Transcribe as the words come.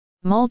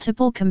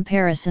Multiple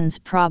comparisons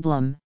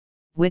problem,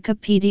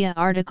 Wikipedia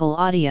article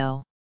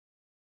audio.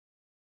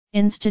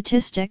 In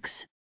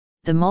statistics,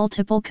 the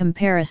multiple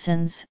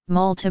comparisons,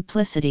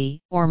 multiplicity,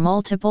 or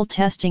multiple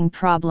testing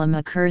problem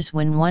occurs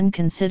when one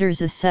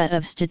considers a set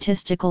of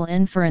statistical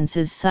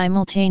inferences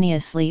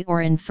simultaneously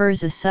or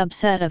infers a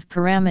subset of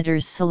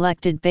parameters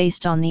selected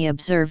based on the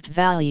observed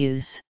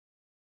values.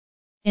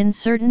 In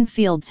certain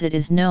fields it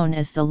is known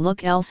as the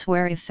look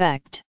elsewhere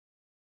effect.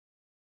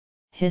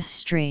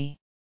 History.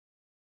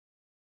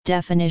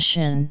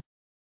 Definition.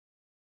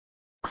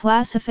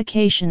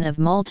 Classification of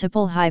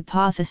multiple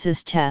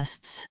hypothesis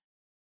tests.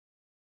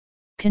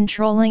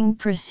 Controlling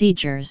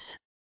procedures.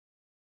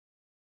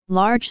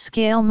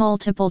 Large-scale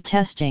multiple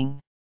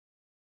testing.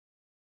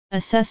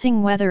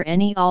 Assessing whether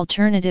any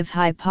alternative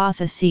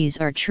hypotheses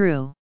are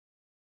true.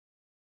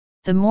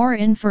 The more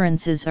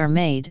inferences are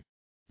made,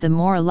 the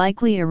more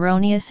likely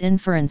erroneous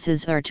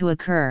inferences are to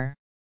occur.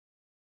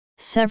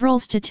 Several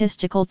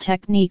statistical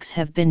techniques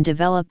have been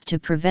developed to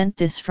prevent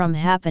this from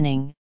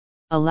happening,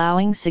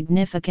 allowing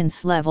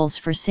significance levels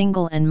for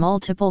single and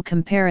multiple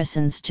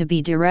comparisons to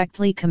be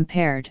directly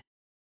compared.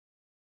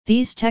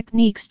 These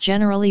techniques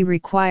generally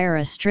require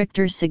a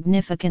stricter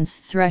significance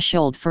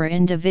threshold for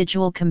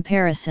individual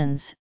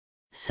comparisons,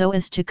 so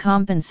as to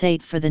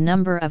compensate for the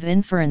number of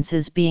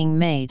inferences being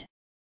made.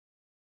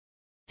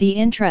 The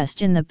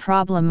interest in the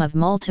problem of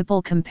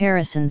multiple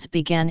comparisons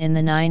began in the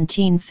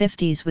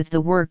 1950s with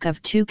the work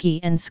of Tukey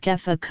and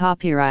Skeffa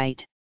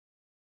copyright.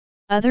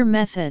 Other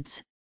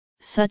methods,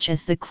 such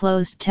as the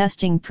closed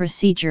testing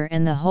procedure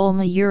and the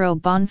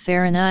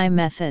Holma-Bonferroni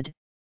method,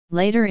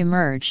 later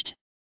emerged.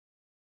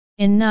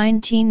 In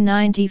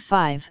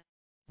 1995,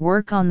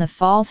 work on the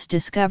false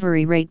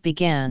discovery rate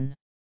began.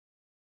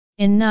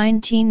 In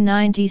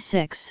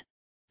 1996,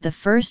 the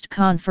first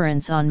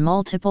conference on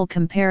multiple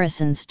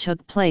comparisons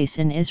took place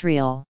in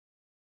Israel.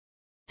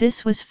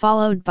 This was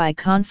followed by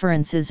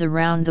conferences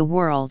around the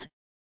world,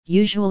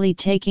 usually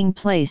taking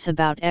place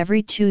about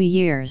every 2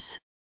 years.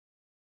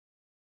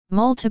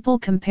 Multiple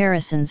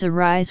comparisons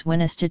arise when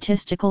a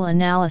statistical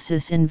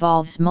analysis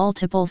involves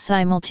multiple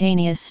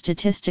simultaneous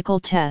statistical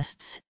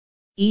tests,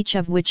 each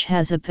of which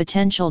has a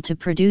potential to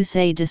produce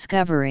a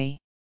discovery.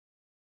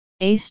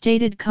 A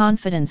stated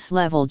confidence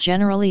level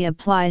generally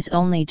applies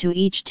only to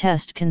each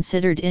test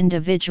considered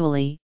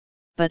individually,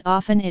 but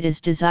often it is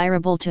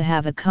desirable to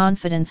have a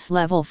confidence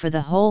level for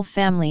the whole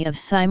family of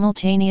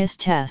simultaneous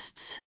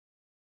tests.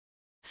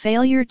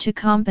 Failure to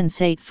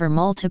compensate for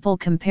multiple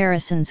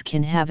comparisons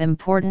can have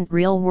important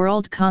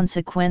real-world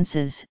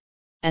consequences,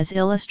 as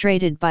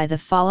illustrated by the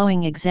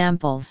following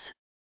examples.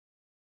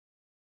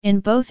 In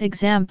both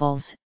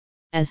examples,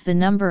 as the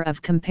number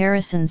of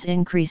comparisons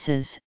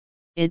increases,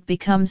 it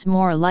becomes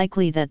more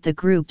likely that the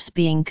groups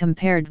being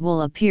compared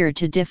will appear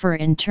to differ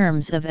in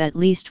terms of at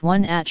least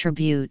one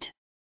attribute.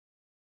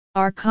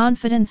 Our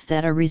confidence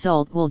that a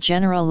result will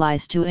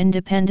generalize to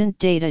independent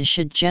data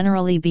should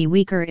generally be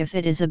weaker if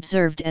it is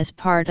observed as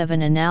part of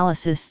an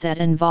analysis that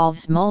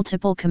involves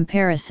multiple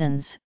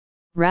comparisons,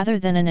 rather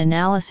than an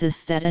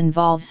analysis that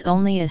involves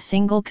only a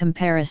single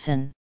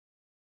comparison.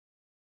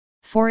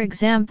 For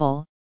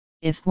example,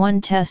 if one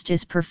test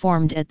is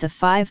performed at the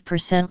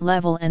 5%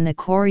 level and the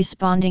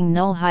corresponding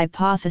null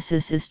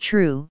hypothesis is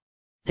true,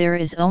 there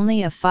is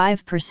only a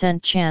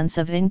 5% chance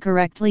of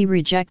incorrectly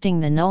rejecting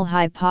the null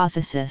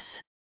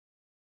hypothesis.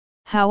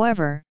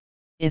 However,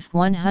 if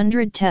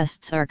 100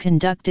 tests are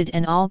conducted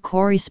and all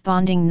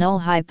corresponding null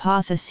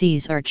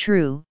hypotheses are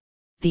true,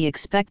 the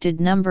expected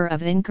number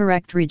of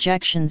incorrect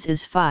rejections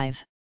is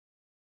 5.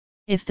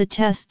 If the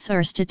tests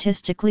are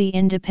statistically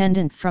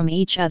independent from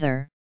each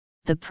other,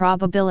 the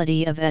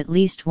probability of at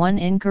least one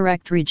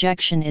incorrect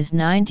rejection is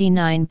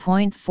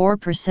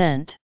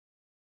 99.4%.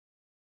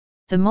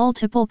 The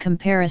multiple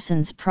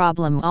comparisons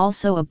problem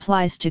also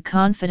applies to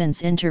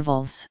confidence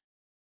intervals.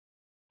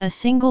 A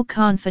single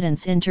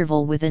confidence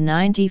interval with a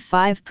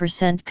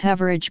 95%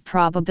 coverage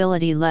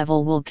probability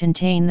level will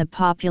contain the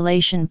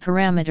population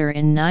parameter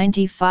in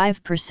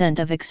 95%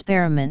 of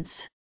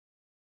experiments.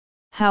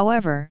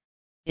 However,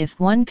 if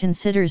one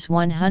considers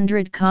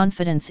 100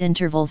 confidence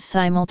intervals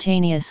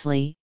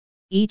simultaneously,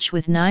 each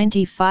with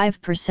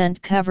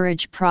 95%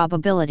 coverage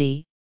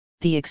probability,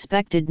 the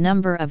expected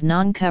number of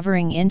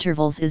non-covering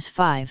intervals is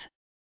 5.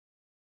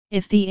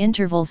 If the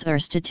intervals are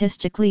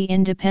statistically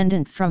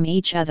independent from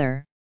each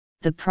other,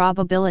 the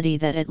probability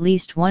that at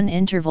least one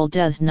interval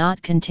does not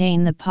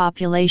contain the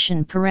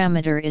population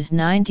parameter is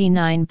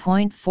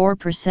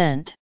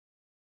 99.4%.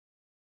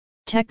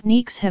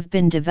 Techniques have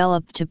been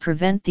developed to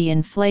prevent the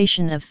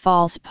inflation of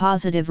false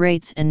positive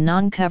rates and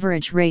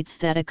non-coverage rates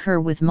that occur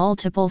with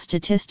multiple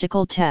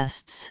statistical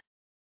tests.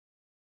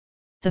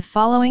 The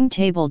following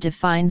table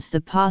defines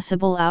the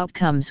possible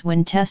outcomes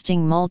when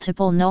testing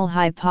multiple null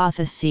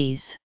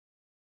hypotheses.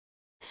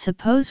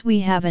 Suppose we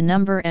have a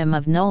number m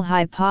of null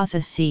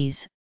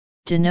hypotheses,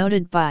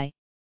 denoted by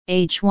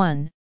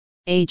H1,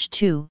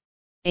 H2,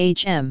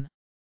 Hm.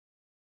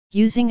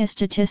 Using a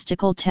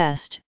statistical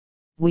test,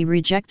 we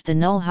reject the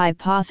null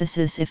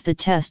hypothesis if the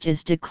test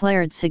is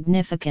declared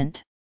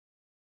significant.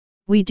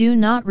 We do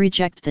not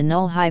reject the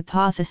null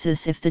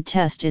hypothesis if the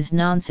test is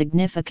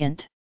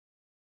non-significant.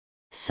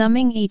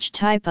 Summing each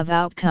type of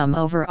outcome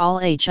over all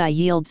hi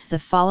yields the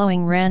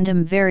following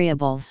random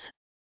variables.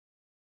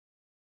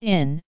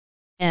 In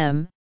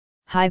M,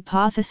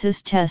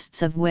 hypothesis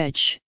tests of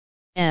which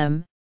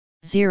M,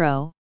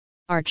 0,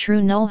 are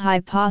true null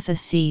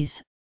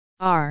hypotheses,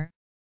 R,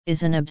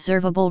 is an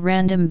observable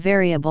random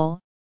variable,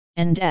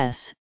 and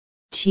S,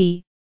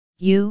 T,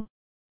 U,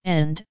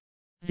 and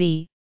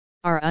V,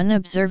 are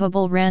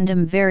unobservable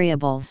random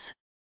variables.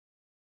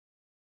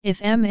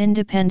 If M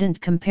independent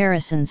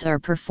comparisons are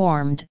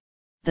performed,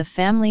 the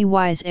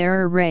family-wise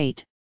error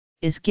rate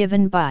is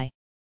given by.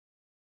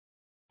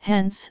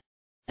 Hence,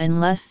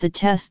 unless the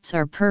tests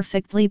are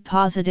perfectly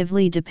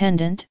positively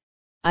dependent,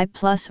 I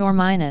plus or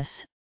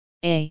minus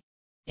A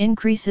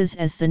increases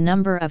as the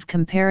number of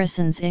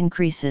comparisons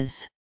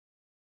increases.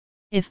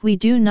 If we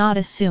do not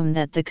assume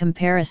that the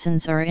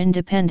comparisons are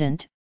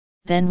independent,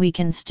 then we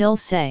can still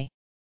say,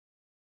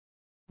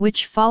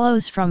 which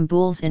follows from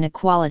Boole's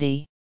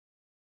inequality.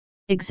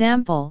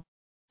 Example,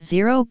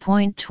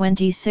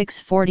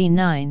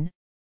 0.2649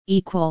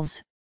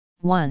 equals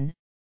 1,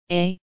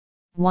 A,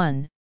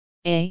 1,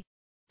 A,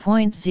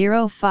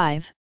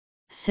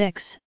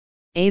 0.056,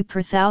 A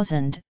per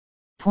thousand,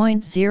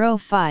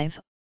 0.05,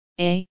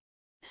 A,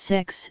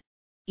 6,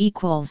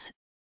 equals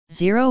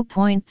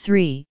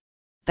 0.3,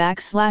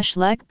 backslash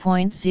lec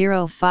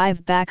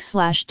 0.05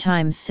 backslash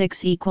times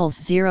 6 equals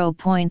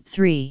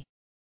 0.3.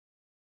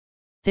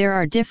 There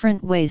are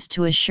different ways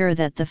to assure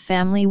that the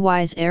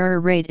family-wise error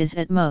rate is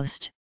at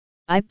most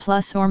I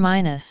plus or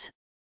minus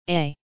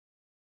A.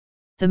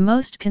 The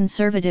most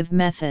conservative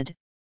method,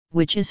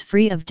 which is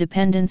free of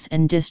dependence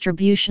and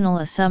distributional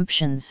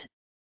assumptions,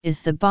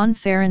 is the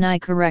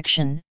Bonferroni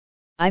correction,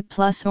 I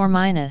plus or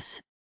minus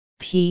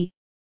P,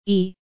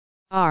 E,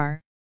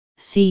 R,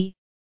 C,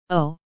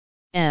 O,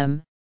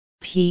 M,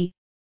 P,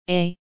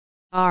 A,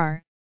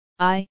 R,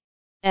 I,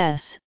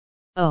 S,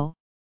 O,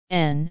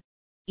 N,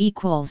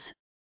 equals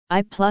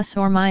I plus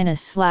or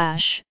minus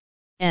slash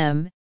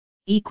M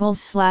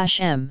equals slash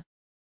M.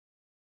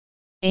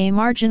 A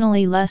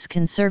marginally less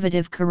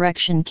conservative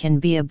correction can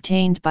be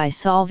obtained by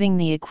solving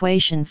the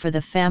equation for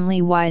the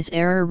family-wise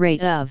error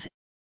rate of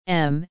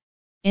M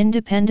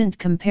independent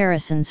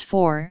comparisons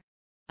for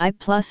I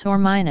plus or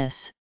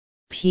minus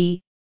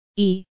P,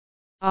 E,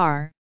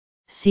 R,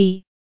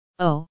 C,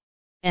 O,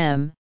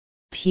 M,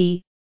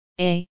 P,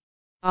 A,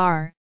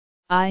 R,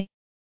 I,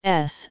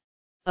 S,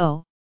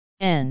 O,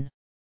 N.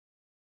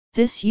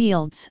 This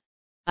yields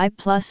I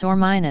plus or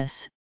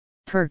minus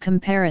per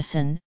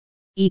comparison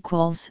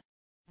equals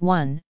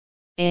 1,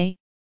 A,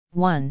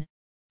 1,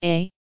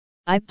 A,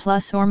 I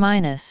plus or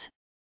minus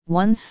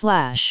 1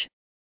 slash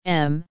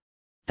M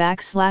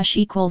backslash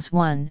equals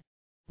 1,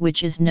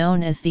 which is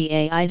known as the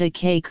AI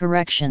decay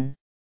correction.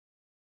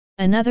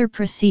 Another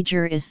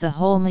procedure is the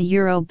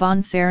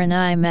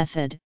Holma-Bonferroni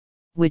method,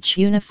 which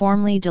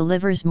uniformly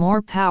delivers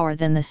more power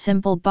than the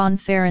simple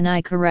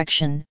Bonferroni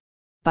correction,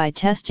 by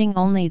testing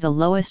only the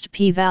lowest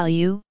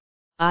p-value,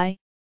 I,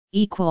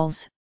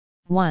 equals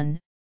 1,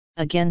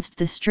 against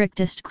the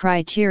strictest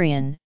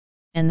criterion,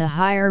 and the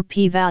higher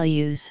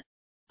p-values,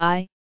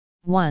 I,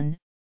 1,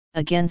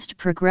 against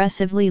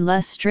progressively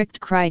less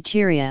strict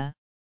criteria,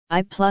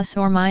 I plus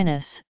or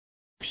minus,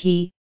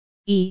 P,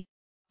 E,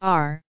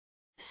 R,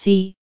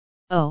 C,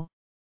 O,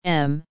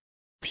 M,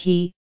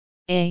 P,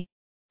 A,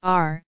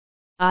 R,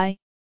 I,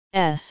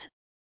 S,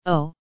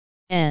 O,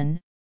 N,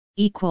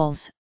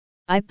 equals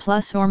I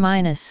plus or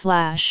minus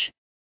slash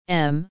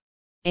M,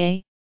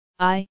 A,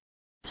 I,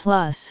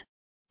 plus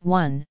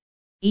 1,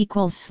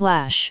 equals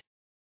slash.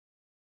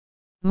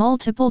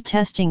 Multiple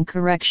testing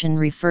correction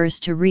refers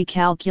to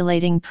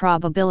recalculating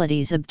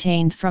probabilities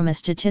obtained from a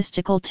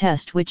statistical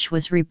test which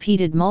was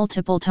repeated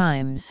multiple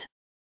times.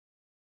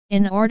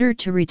 In order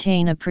to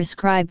retain a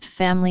prescribed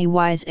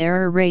family-wise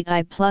error rate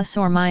I plus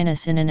or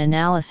minus in an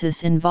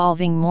analysis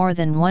involving more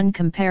than one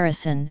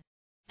comparison,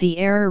 the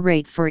error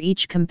rate for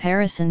each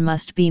comparison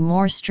must be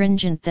more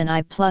stringent than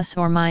I plus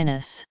or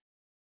minus.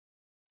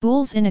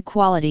 Boole's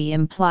inequality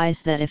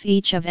implies that if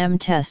each of M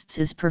tests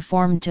is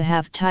performed to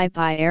have type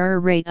I error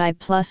rate I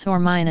plus or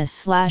minus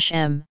slash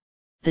M,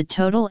 the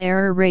total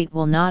error rate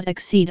will not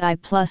exceed I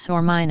plus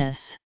or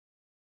minus.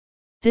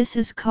 This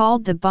is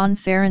called the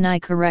Bonferroni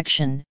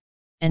correction,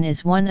 and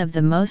is one of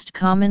the most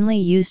commonly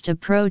used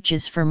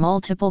approaches for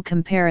multiple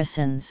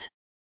comparisons.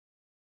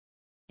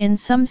 In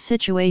some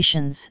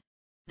situations,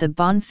 the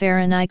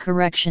Bonferroni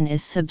correction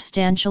is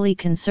substantially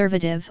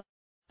conservative,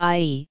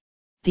 i.e.,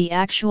 the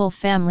actual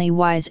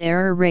family-wise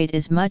error rate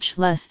is much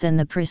less than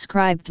the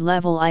prescribed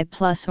level I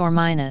plus or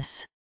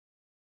minus.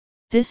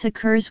 This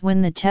occurs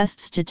when the test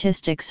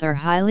statistics are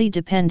highly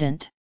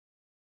dependent.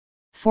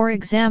 For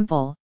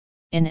example,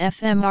 in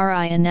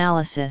fMRI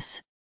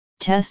analysis,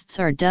 tests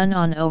are done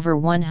on over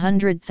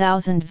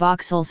 100,000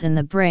 voxels in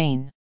the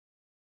brain.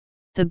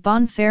 The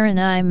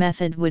Bonferroni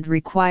method would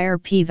require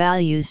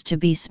p-values to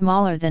be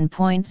smaller than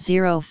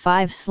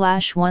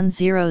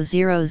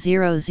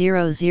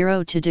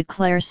 0.05/100,000 to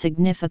declare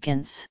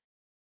significance.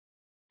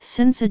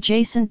 Since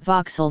adjacent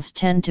voxels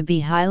tend to be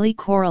highly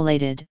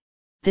correlated,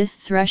 this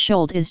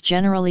threshold is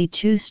generally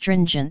too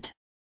stringent.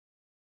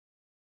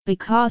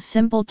 Because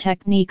simple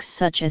techniques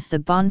such as the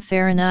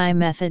Bonferroni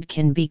method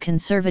can be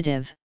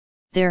conservative,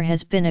 there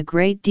has been a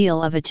great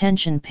deal of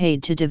attention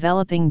paid to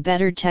developing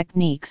better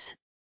techniques,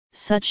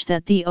 such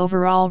that the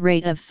overall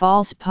rate of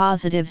false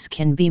positives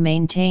can be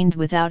maintained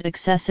without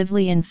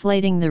excessively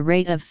inflating the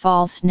rate of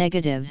false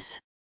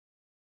negatives.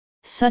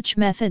 Such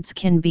methods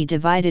can be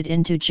divided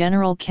into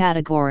general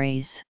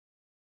categories.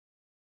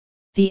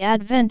 The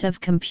advent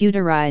of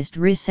computerized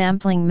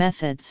resampling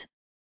methods,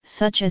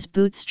 such as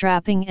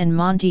bootstrapping and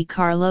Monte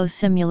Carlo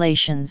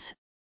simulations,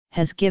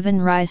 has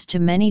given rise to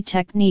many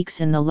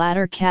techniques in the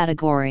latter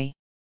category.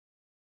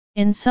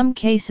 In some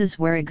cases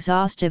where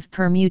exhaustive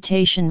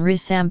permutation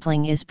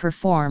resampling is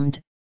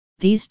performed,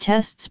 these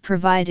tests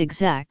provide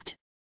exact,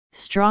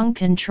 strong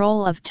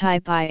control of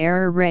type I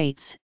error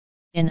rates.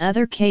 In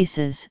other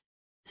cases,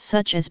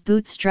 such as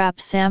bootstrap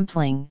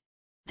sampling,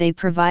 they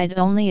provide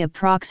only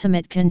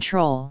approximate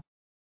control.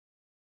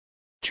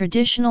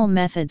 Traditional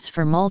methods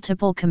for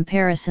multiple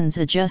comparisons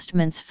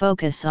adjustments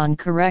focus on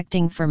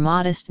correcting for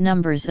modest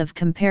numbers of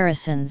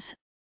comparisons,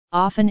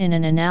 often in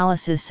an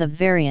analysis of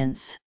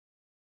variance.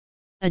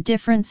 A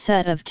different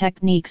set of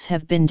techniques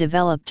have been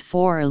developed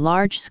for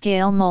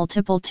large-scale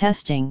multiple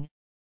testing,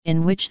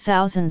 in which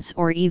thousands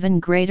or even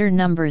greater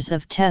numbers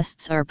of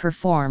tests are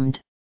performed.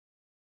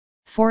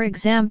 For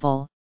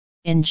example,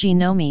 in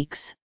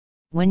genomics,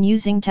 when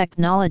using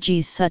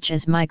technologies such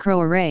as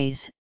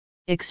microarrays,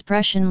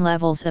 expression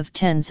levels of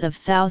tens of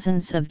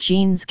thousands of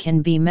genes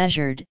can be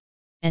measured,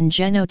 and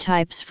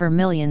genotypes for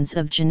millions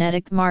of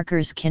genetic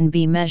markers can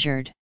be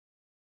measured.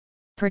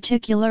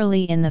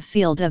 Particularly in the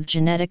field of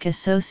genetic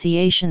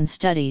association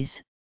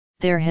studies,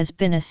 there has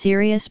been a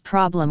serious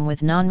problem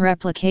with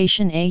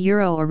non-replication.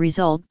 A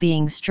result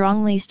being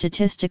strongly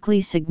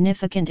statistically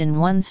significant in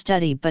one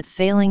study but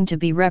failing to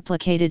be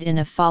replicated in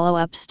a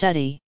follow-up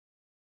study.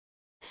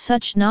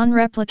 Such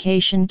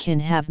non-replication can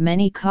have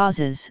many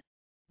causes,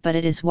 but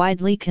it is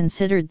widely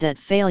considered that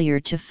failure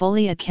to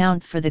fully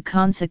account for the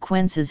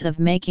consequences of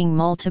making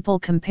multiple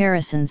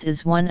comparisons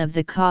is one of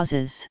the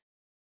causes.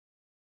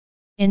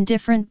 In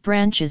different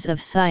branches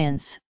of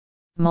science,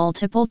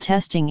 multiple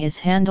testing is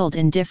handled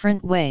in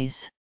different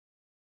ways.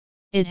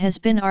 It has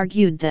been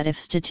argued that if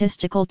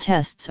statistical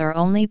tests are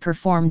only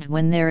performed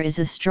when there is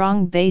a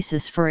strong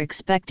basis for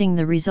expecting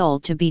the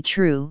result to be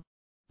true,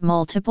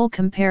 multiple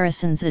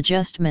comparisons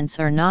adjustments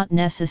are not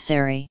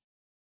necessary.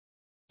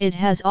 It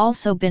has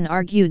also been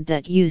argued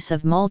that use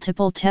of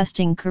multiple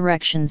testing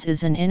corrections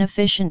is an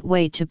inefficient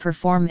way to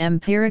perform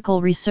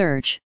empirical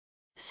research,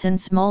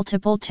 since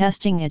multiple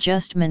testing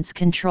adjustments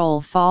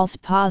control false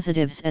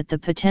positives at the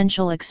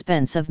potential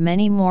expense of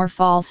many more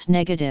false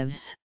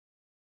negatives.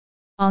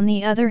 On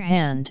the other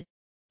hand,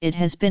 it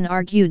has been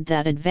argued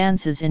that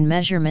advances in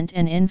measurement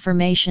and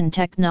information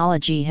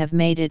technology have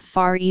made it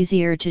far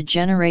easier to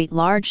generate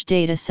large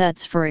data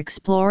sets for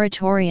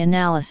exploratory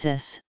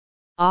analysis,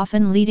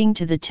 often leading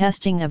to the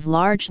testing of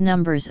large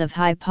numbers of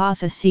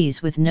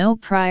hypotheses with no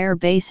prior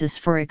basis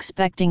for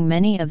expecting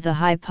many of the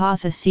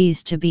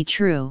hypotheses to be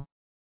true.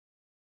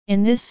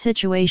 In this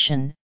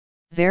situation,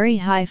 very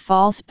high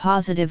false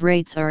positive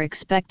rates are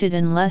expected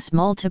unless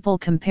multiple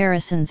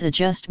comparisons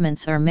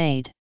adjustments are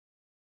made.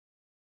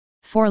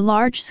 For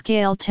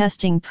large-scale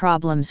testing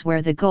problems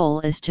where the goal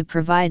is to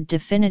provide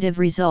definitive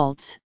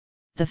results,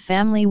 the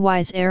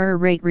family-wise error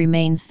rate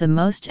remains the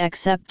most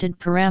accepted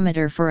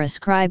parameter for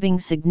ascribing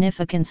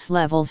significance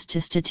levels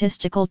to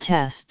statistical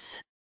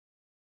tests.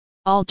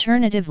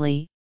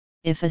 Alternatively,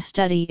 if a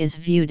study is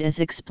viewed as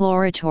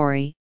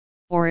exploratory,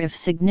 or if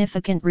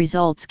significant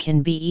results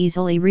can be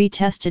easily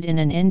retested in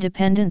an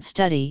independent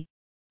study,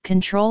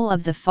 control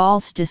of the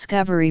false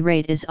discovery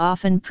rate is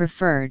often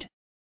preferred.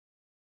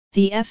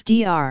 The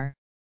FDR,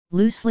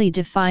 loosely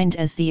defined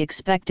as the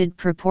expected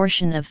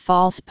proportion of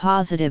false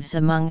positives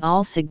among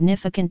all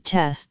significant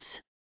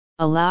tests,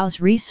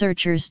 allows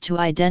researchers to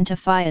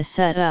identify a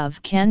set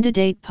of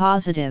candidate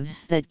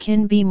positives that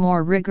can be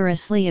more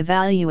rigorously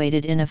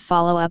evaluated in a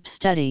follow-up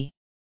study.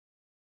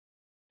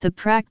 The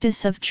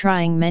practice of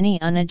trying many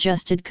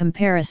unadjusted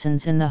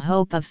comparisons in the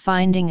hope of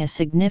finding a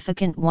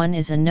significant one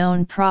is a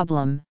known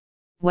problem,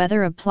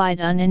 whether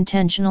applied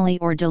unintentionally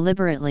or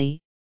deliberately,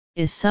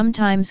 is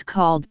sometimes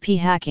called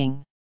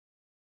p-hacking.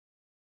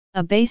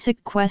 A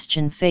basic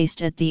question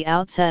faced at the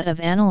outset of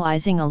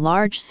analyzing a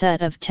large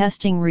set of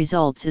testing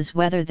results is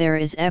whether there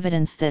is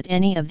evidence that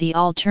any of the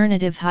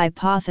alternative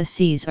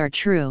hypotheses are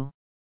true.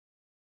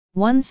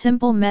 One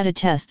simple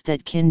metatest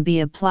that can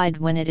be applied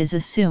when it is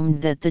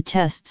assumed that the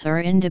tests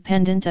are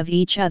independent of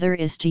each other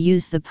is to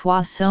use the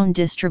Poisson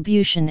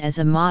distribution as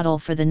a model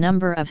for the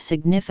number of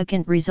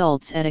significant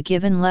results at a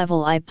given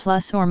level I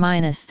plus or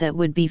minus that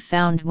would be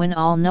found when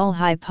all null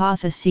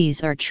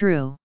hypotheses are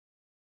true.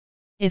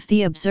 If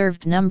the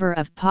observed number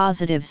of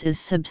positives is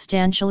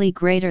substantially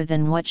greater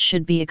than what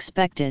should be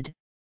expected,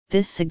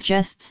 this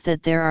suggests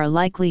that there are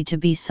likely to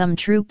be some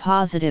true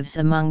positives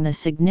among the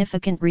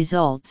significant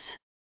results.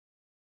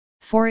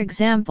 For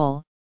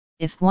example,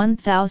 if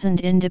 1000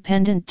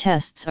 independent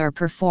tests are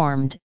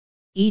performed,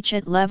 each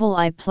at level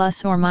I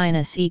plus or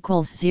minus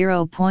equals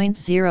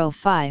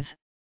 0.05,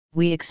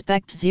 we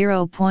expect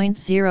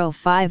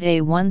 0.05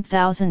 a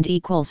 1000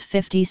 equals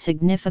 50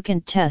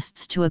 significant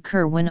tests to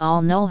occur when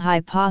all null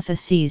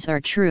hypotheses are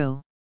true.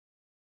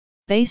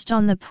 Based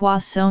on the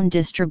Poisson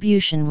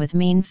distribution with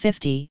mean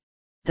 50,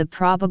 the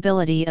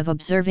probability of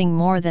observing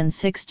more than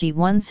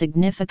 61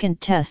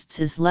 significant tests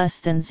is less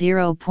than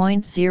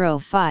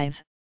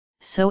 0.05,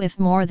 so if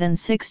more than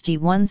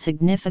 61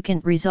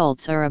 significant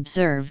results are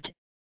observed,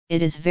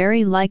 it is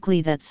very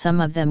likely that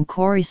some of them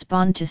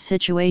correspond to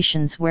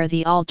situations where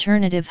the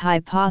alternative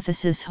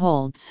hypothesis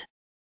holds.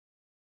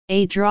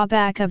 A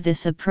drawback of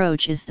this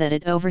approach is that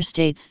it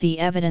overstates the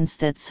evidence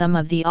that some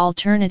of the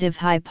alternative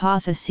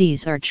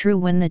hypotheses are true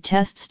when the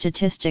test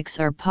statistics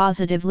are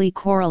positively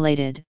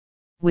correlated,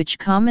 which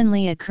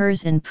commonly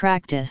occurs in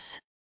practice.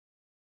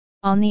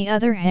 On the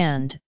other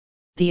hand,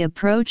 the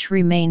approach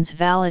remains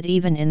valid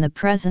even in the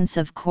presence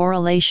of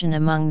correlation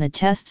among the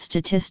test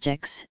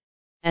statistics,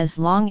 as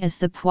long as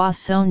the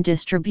Poisson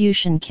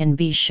distribution can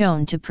be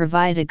shown to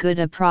provide a good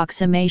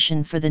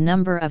approximation for the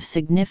number of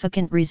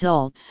significant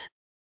results.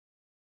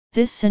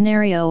 This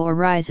scenario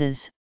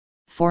arises,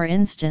 for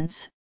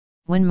instance,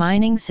 when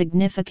mining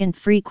significant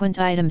frequent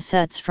item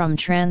sets from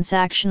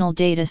transactional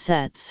data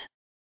sets.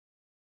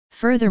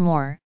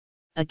 Furthermore,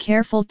 a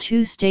careful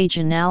two-stage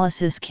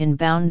analysis can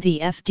bound the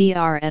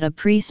FDR at a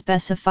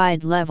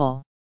pre-specified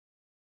level.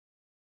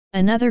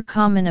 Another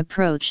common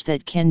approach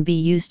that can be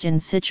used in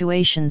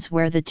situations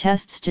where the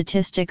test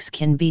statistics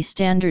can be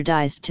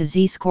standardized to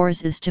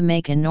z-scores is to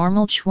make a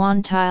normal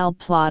Schwantile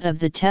plot of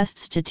the test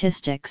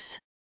statistics.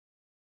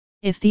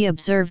 If the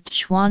observed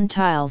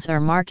Schwantiles are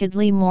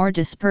markedly more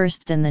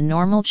dispersed than the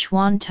normal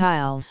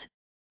Schwantiles,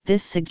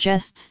 this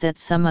suggests that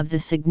some of the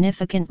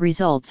significant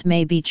results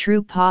may be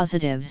true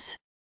positives.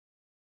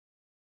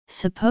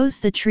 Suppose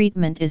the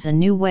treatment is a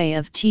new way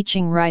of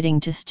teaching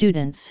writing to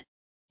students,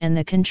 and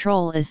the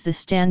control is the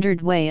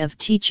standard way of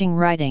teaching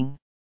writing.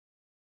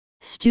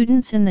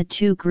 Students in the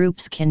two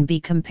groups can be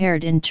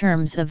compared in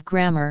terms of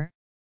grammar,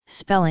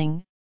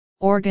 spelling,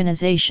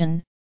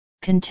 organization,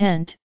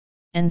 content,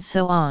 and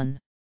so on.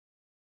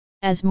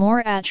 As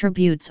more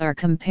attributes are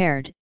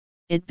compared,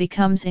 it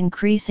becomes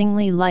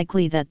increasingly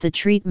likely that the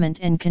treatment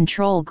and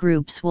control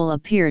groups will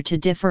appear to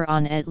differ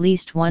on at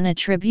least one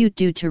attribute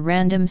due to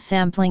random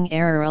sampling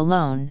error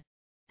alone.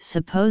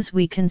 Suppose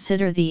we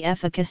consider the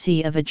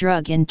efficacy of a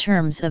drug in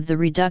terms of the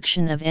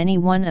reduction of any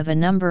one of a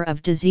number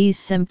of disease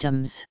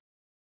symptoms.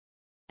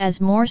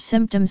 As more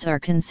symptoms are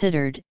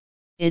considered,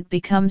 it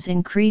becomes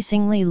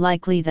increasingly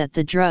likely that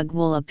the drug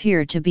will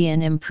appear to be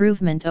an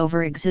improvement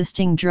over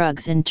existing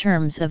drugs in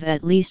terms of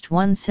at least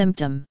one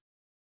symptom.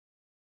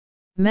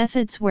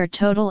 Methods where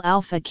total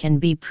alpha can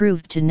be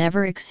proved to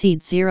never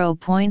exceed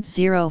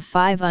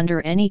 0.05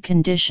 under any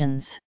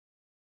conditions.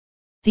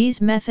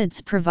 These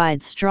methods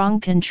provide strong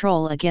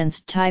control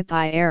against type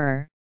I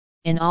error,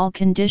 in all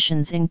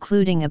conditions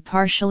including a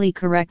partially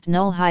correct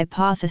null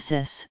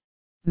hypothesis.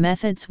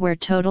 Methods where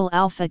total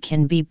alpha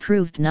can be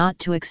proved not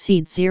to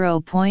exceed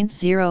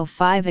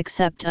 0.05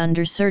 except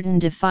under certain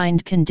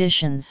defined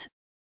conditions.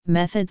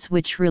 Methods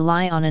which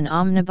rely on an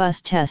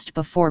omnibus test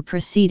before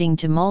proceeding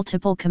to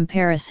multiple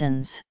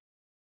comparisons.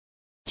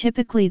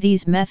 Typically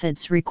these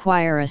methods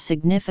require a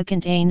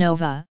significant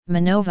ANOVA,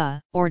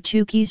 MANOVA, or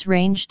Tukey's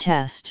range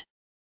test.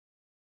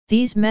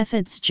 These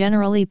methods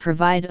generally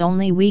provide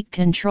only weak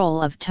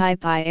control of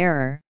type I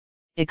error,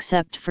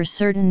 except for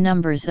certain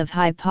numbers of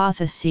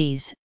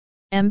hypotheses.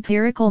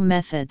 Empirical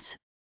methods,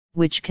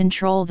 which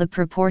control the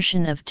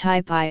proportion of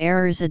type I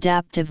errors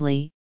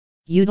adaptively,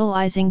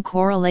 utilizing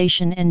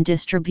correlation and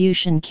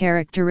distribution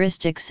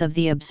characteristics of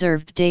the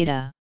observed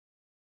data.